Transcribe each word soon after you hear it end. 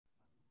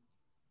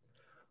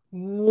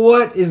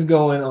What is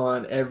going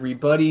on,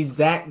 everybody?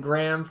 Zac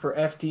Graham for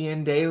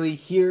FTN Daily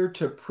here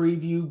to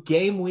preview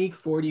Game Week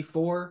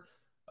 44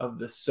 of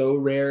the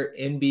Sorare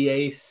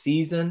NBA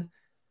season.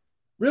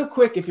 Real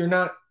quick, if you're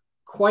not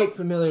quite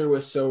familiar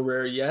with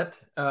Sorare yet,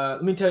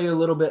 let me tell you a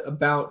little bit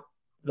about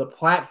the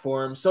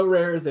platform.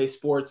 Sorare is a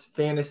sports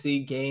fantasy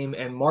game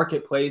and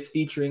marketplace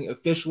featuring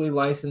officially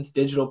licensed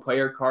digital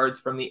player cards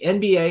from the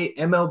NBA,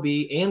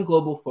 MLB, and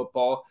global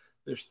football.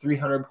 There's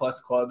 300 plus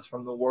clubs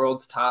from the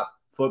world's top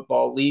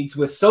football leagues.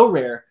 With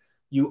Sorare,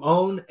 you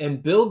own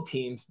and build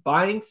teams,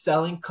 buying,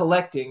 selling,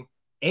 collecting,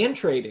 and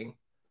trading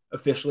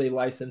officially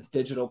licensed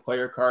digital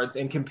player cards,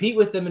 and compete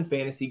with them in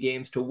fantasy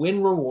games to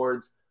win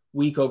rewards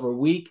week over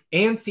week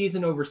and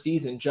season over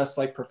season, just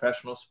like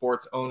professional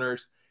sports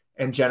owners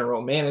and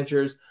general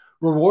managers.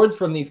 Rewards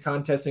from these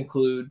contests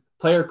include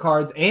player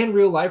cards and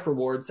real life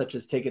rewards such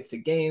as tickets to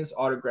games,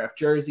 autographed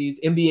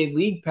jerseys, NBA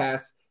League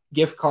Pass,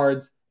 gift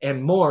cards,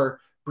 and more,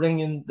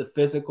 bringing the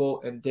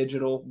physical and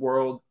digital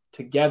world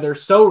together.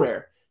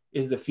 Sorare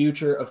is the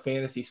future of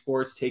fantasy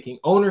sports, taking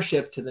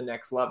ownership to the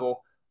next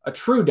level, a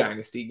true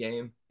dynasty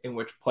game in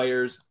which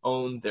players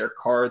own their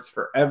cards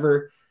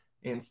forever.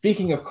 And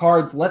speaking of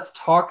cards, let's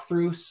talk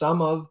through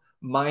some of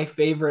my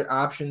favorite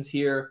options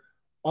here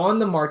on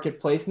the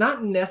marketplace,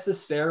 not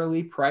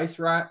necessarily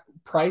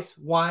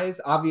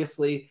price-wise.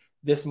 Obviously,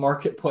 this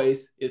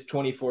marketplace is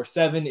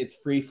 24/7. It's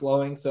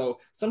free-flowing, so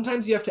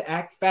sometimes you have to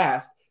act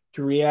fast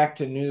to react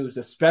to news,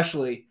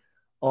 especially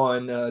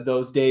on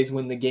those days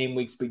when the game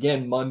weeks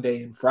begin,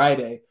 Monday and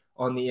Friday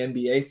on the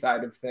NBA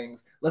side of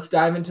things. Let's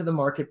dive into the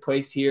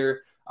marketplace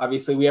here.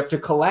 Obviously, we have to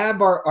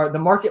collab the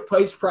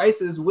marketplace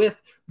prices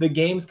with the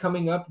games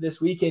coming up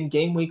this weekend.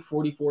 Game week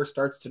 44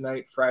 starts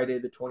tonight, Friday,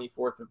 the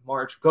 24th of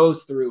March,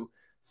 goes through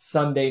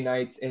Sunday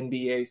night's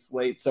NBA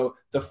slate. So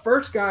the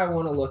first guy I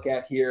want to look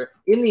at here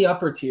in the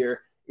upper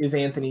tier is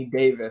Anthony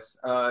Davis.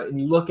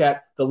 And you look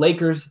at the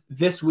Lakers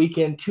this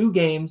weekend, 2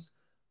 games,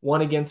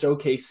 one against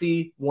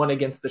OKC, one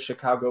against the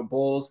Chicago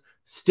Bulls.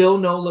 Still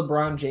no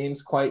LeBron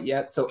James quite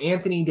yet. So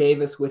Anthony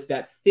Davis with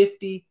that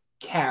 50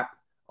 cap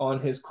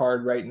on his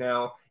card right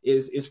now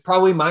is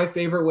probably my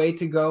favorite way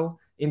to go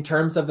in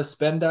terms of a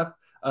spend up.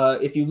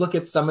 If you look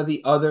at some of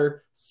the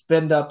other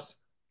spend ups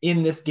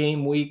in this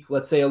game week,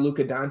 let's say a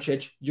Luka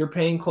Doncic, you're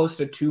paying close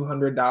to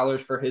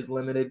 $200 for his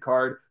limited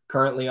card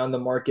currently on the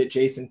market.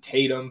 Jason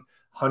Tatum,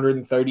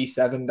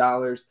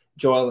 $137.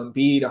 Joel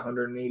Embiid,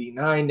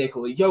 $189.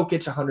 Nikola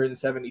Jokic,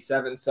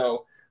 $177.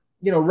 So,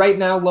 right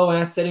now, low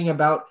ass sitting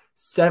about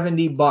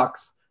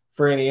 $70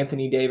 for an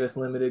Anthony Davis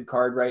limited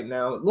card right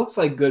now. It looks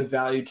like good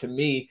value to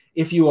me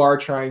if you are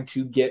trying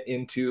to get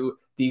into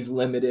these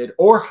limited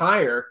or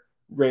higher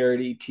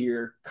rarity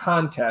tier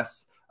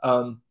contests.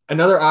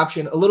 Another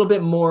option, a little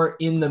bit more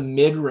in the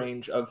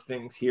mid-range of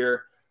things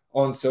here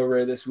on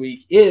Sorare this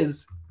week,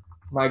 is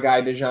my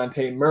guy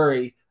DeJounte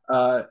Murray,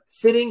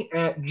 sitting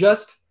at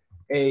just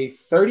a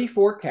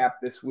 34 cap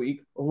this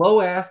week,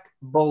 low ask,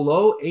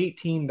 below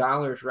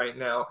 $18 right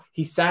now.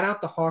 He sat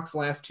out the Hawks'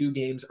 last 2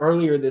 games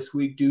earlier this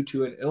week due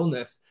to an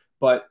illness,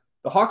 but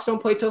the Hawks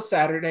don't play till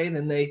Saturday, and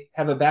then they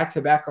have a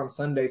back-to-back on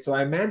Sunday. So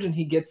I imagine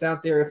he gets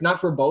out there, if not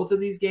for both of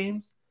these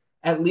games,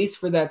 at least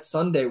for that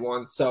Sunday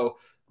one. So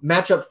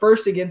matchup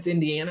first against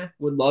Indiana,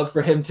 would love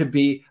for him to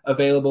be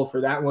available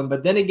for that one.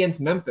 But then against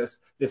Memphis,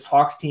 this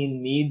Hawks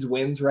team needs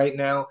wins right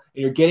now.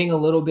 And you're getting a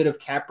little bit of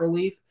cap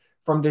relief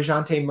from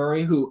DeJounte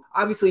Murray, who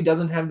obviously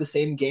doesn't have the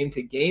same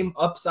game-to-game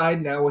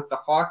upside now with the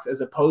Hawks as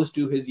opposed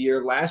to his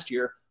year last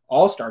year,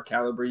 all-star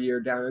caliber year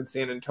down in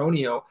San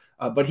Antonio.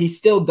 But he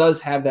still does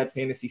have that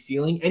fantasy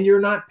ceiling, and you're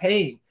not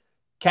paying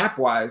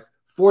cap-wise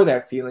for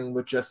that ceiling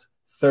with just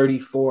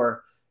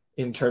 34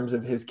 in terms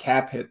of his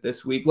cap hit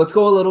this week. Let's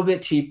go a little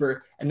bit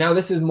cheaper. And now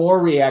this is more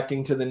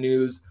reacting to the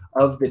news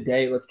of the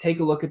day. Let's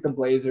take a look at the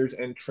Blazers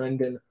and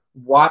Trendon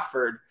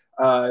Watford.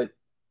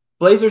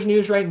 Blazers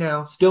news right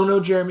now, still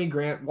no Jeremy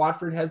Grant.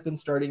 Watford has been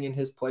starting in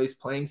his place,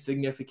 playing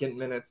significant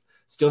minutes.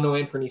 Still no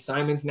Anthony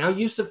Simons. Now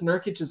Yusuf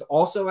Nurkic is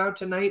also out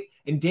tonight,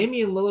 and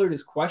Damian Lillard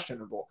is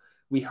questionable.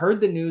 We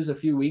heard the news a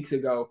few weeks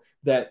ago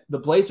that the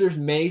Blazers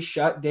may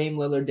shut Dame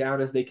Lillard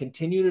down as they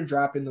continue to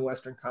drop in the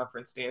Western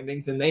Conference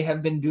standings, and they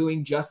have been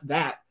doing just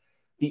that.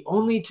 The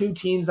only 2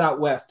 teams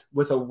out west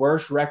with a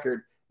worse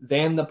record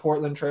than the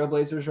Portland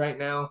Trailblazers right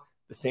now,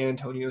 the San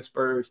Antonio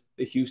Spurs,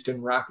 the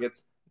Houston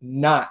Rockets.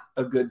 Not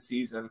a good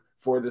season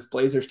for this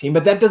Blazers team,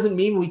 but that doesn't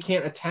mean we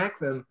can't attack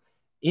them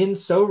in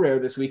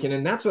Sorare this weekend,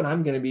 and that's what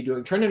I'm going to be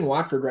doing. Trendon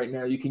Watford right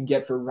now you can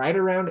get for right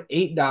around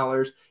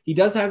 $8. He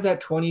does have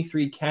that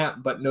 23 cap,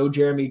 but no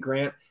Jeremy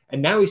Grant,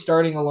 and now he's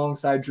starting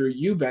alongside Drew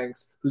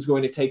Eubanks, who's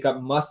going to take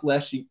up much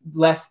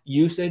less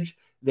usage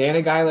than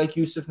a guy like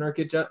Yusuf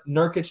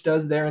Nurkic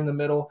does there in the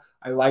middle.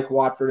 I like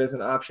Watford as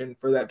an option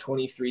for that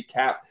 23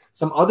 cap.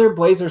 Some other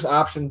Blazers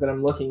options that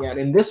I'm looking at,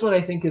 and this one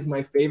I think is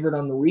my favorite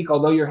on the week,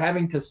 although you're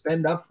having to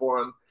spend up for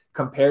him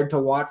compared to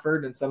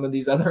Watford and some of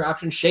these other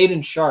options.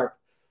 Shaedon Sharpe,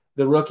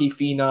 the rookie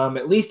phenom,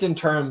 at least in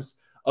terms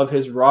of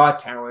his raw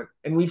talent.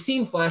 And we've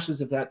seen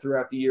flashes of that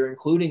throughout the year,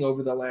 including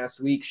over the last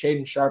week.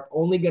 Shaden Sharp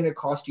only going to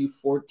cost you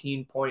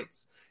 14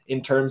 points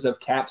in terms of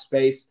cap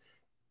space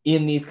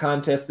in these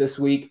contests this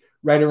week,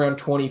 right around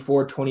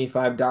 $24,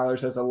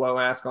 $25 as a low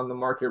ask on the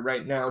market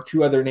right now.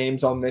 Two other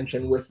names I'll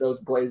mention with those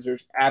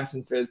Blazers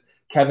absences.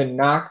 Kevin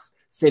Knox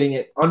sitting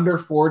at under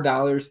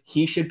 $4.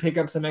 He should pick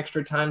up some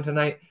extra time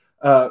tonight,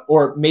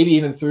 or maybe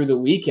even through the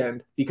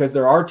weekend, because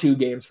there are two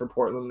games for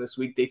Portland this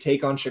week. They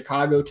take on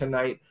Chicago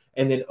tonight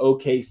and then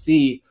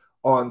OKC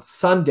on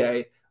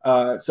Sunday.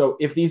 So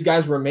if these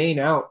guys remain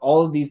out,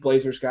 all of these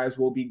Blazers guys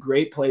will be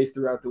great plays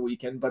throughout the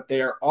weekend, but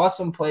they are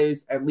awesome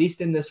plays, at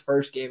least in this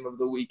first game of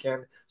the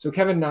weekend. So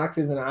Kevin Knox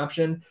is an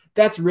option.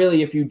 That's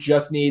really if you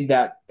just need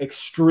that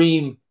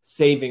extreme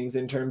savings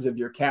in terms of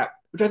your cap,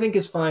 which I think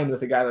is fine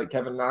with a guy like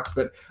Kevin Knox,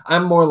 but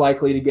I'm more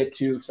likely to get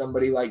to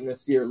somebody like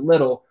Nasir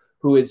Little,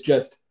 who is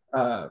just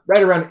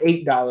right around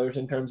 $8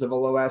 in terms of a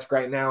low ask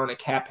right now and a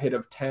cap hit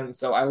of 10.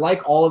 So I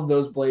like all of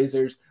those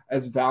Blazers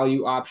as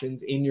value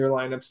options in your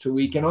lineups to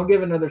week. And I'll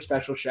give another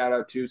special shout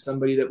out to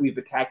somebody that we've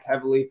attacked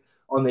heavily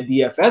on the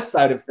DFS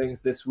side of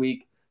things this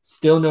week.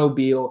 Still no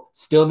Beal,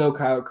 still no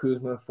Kyle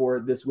Kuzma for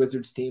this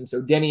Wizards team.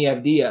 So Denny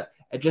Avdia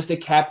at just a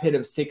cap hit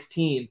of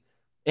 16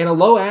 and a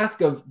low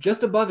ask of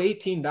just above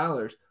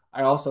 $18.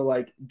 I also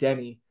like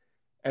Denny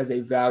as a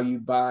value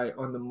buy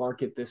on the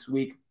market this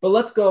week. But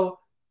let's go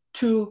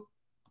to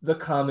the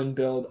common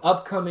build.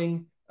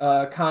 Upcoming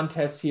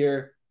contest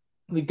here.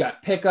 We've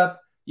got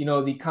pickup,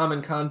 the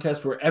common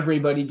contest where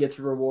everybody gets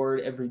a reward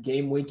every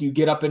game week. You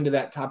get up into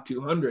that top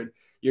 200,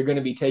 you're going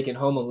to be taking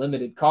home a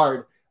limited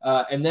card.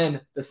 And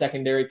then the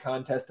secondary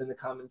contest in the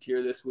common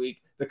tier this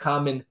week, the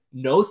common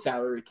no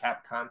salary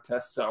cap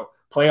contest. So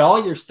play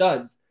all your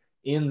studs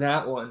in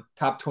that one.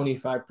 Top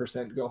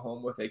 25% go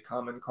home with a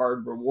common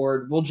card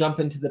reward. We'll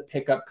jump into the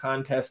pickup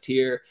contest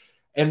here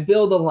and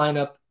build a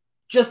lineup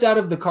just out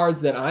of the cards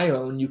that I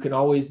own. You can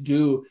always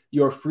do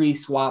your free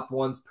swap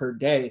once per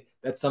day.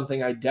 That's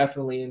something I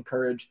definitely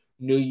encourage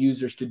new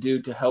users to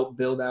do to help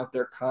build out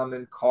their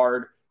common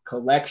card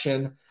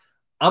collection.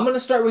 I'm going to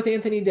start with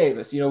Anthony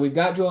Davis. We've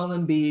got Joel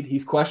Embiid.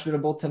 He's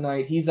questionable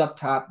tonight. He's up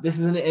top. This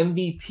is an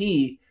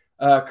MVP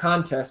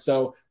contest,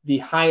 so the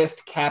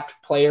highest capped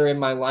player in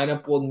my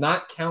lineup will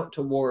not count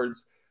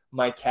towards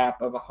my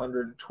cap of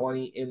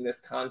 120 in this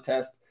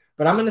contest.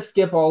 But I'm going to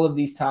skip all of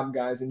these top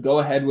guys and go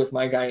ahead with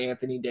my guy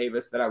Anthony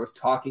Davis that I was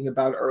talking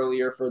about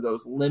earlier for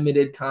those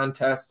limited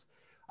contests.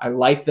 I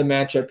like the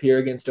matchup here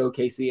against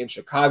OKC and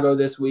Chicago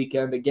this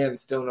weekend. Again,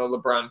 still no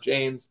LeBron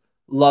James.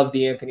 Love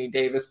the Anthony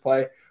Davis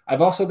play.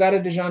 I've also got a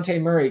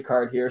DeJounte Murray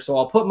card here, so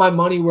I'll put my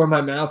money where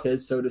my mouth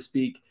is, so to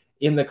speak,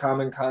 in the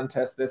common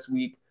contest this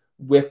week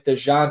with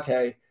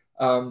DeJounte.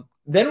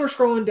 Then we're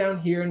scrolling down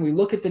here and we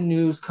look at the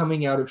news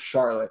coming out of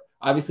Charlotte.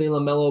 Obviously,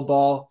 LaMelo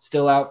Ball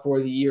still out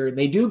for the year. And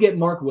they do get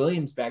Mark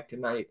Williams back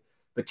tonight.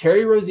 But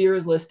Terry Rozier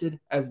is listed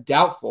as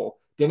doubtful.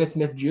 Dennis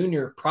Smith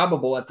Jr.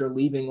 probable after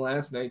leaving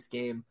last night's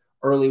game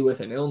early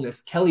with an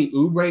illness. Kelly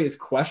Oubre is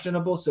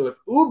questionable. So if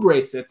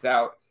Oubre sits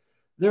out,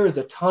 there is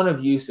a ton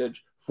of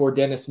usage for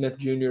Dennis Smith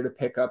Jr. to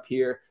pick up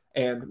here.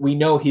 And we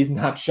know he's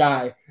not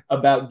shy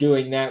about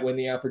doing that when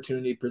the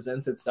opportunity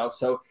presents itself.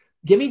 So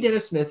give me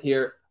Dennis Smith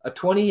here, a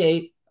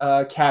 28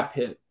 cap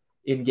hit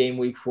in game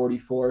week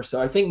 44. So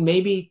I think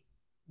maybe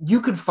you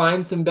could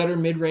find some better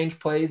mid-range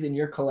plays in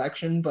your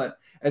collection, but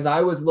as I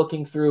was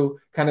looking through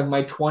kind of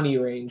my 20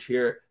 range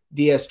here,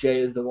 DSJ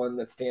is the one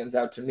that stands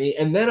out to me.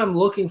 And then I'm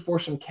looking for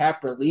some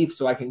cap relief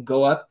so I can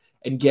go up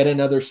and get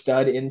another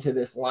stud into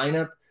this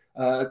lineup.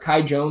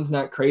 Kai Jones,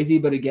 not crazy,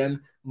 but again,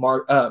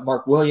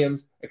 Mark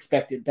Williams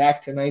expected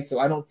back tonight, so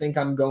I don't think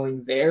I'm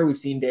going there. We've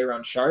seen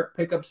Day'Ron Sharpe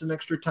pick up some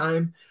extra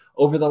time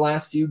over the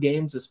last few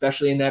games,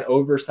 especially in that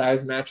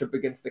oversized matchup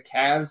against the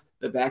Cavs,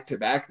 the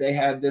back-to-back they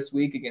had this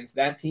week against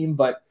that team.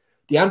 But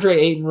DeAndre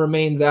Ayton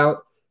remains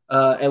out,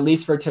 at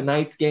least for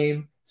tonight's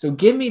game. So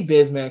give me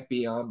Bismack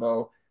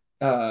Biyombo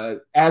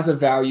as a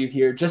value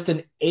here. Just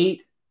an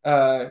 8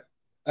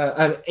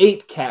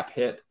 cap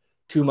hit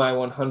to my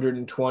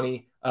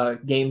 120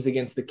 games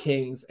against the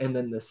Kings, and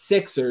then the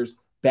Sixers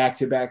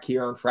back-to-back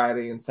here on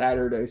Friday and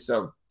Saturday.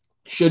 So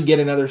should get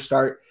another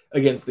start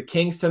against the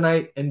Kings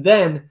tonight, and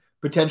then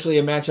potentially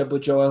a matchup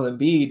with Joel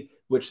Embiid,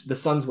 which the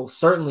Suns will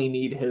certainly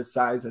need his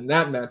size in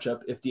that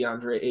matchup if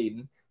DeAndre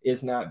Ayton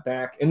is not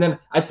back. And then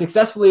I've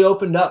successfully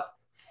opened up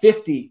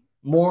 50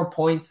 more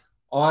points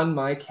on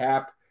my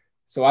cap,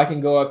 so I can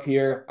go up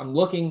here. I'm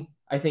looking,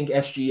 I think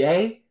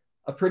SGA,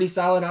 a pretty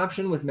solid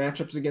option with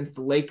matchups against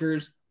the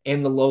Lakers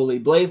and the lowly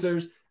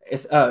Blazers.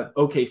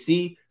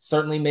 OKC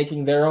certainly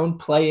making their own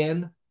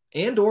play-in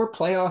and or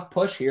playoff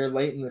push here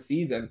late in the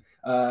season.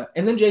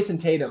 And then Jason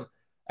Tatum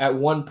at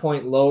 1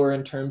 point lower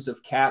in terms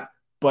of cap,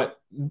 but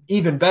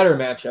even better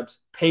matchups,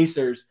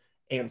 Pacers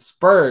and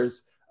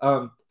Spurs.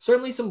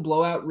 Certainly some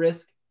blowout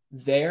risk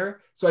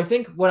there. So I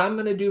think what I'm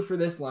going to do for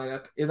this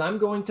lineup is I'm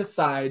going to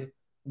side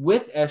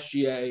with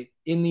SGA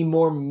in the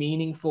more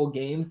meaningful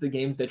games, the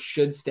games that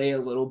should stay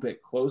a little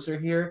bit closer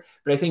here.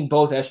 But I think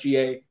both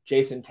SGA,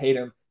 Jason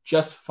Tatum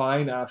just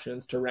fine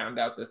options to round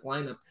out this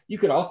lineup. You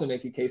could also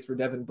make a case for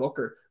Devin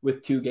Booker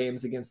with 2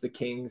 games against the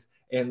Kings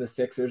and the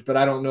Sixers, but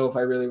I don't know if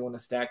I really want to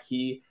stack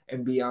he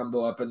and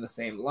Biyombo up in the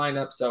same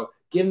lineup. So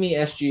give me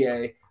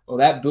SGA. Well,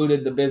 that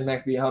booted the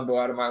Bismack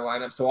Biyombo out of my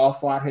lineup, so I'll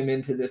slot him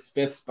into this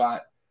 5th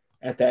spot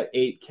at that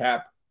 8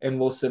 cap, and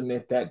we'll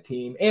submit that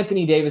team.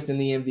 Anthony Davis in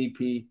the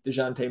MVP,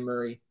 DeJounte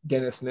Murray,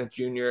 Dennis Smith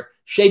Jr.,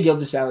 Shai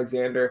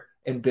Gilgeous-Alexander,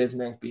 and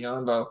Bismack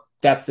Biyombo.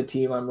 That's the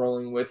team I'm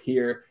rolling with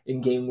here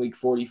in game week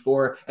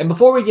 44. And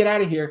before we get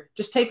out of here,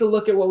 just take a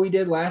look at what we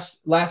did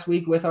last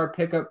week with our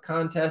pickup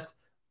contest.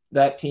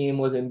 That team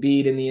was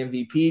Embiid in the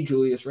MVP,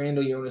 Julius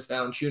Randle, Jonas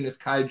Valanciunas,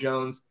 Kai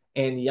Jones,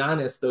 and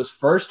Giannis. Those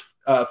first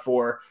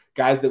 4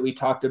 guys that we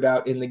talked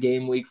about in the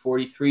game week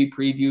 43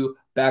 preview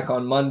back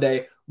on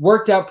Monday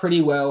worked out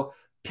pretty well.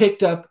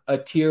 Picked up a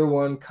tier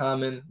 1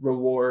 common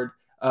reward.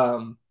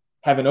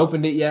 Haven't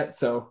opened it yet,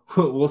 so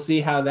we'll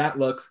see how that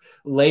looks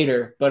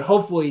later. But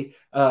hopefully,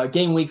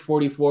 game week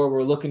 44,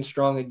 we're looking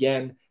strong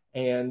again.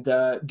 And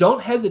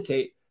don't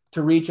hesitate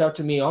to reach out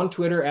to me on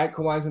Twitter at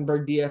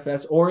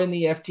KawhiSenbergDFS or in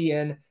the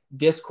FTN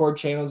Discord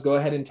channels. Go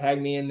ahead and tag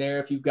me in there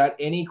if you've got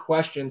any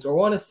questions or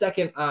want a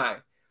second eye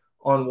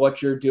on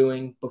what you're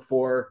doing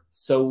before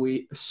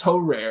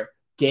Sorare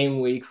game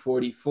week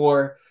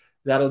 44.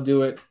 That'll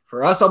do it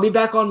for us. I'll be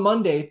back on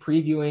Monday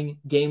previewing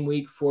game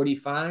week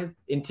 45.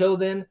 Until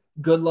then,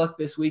 good luck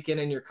this weekend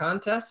in your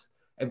contests,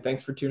 and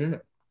thanks for tuning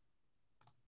in.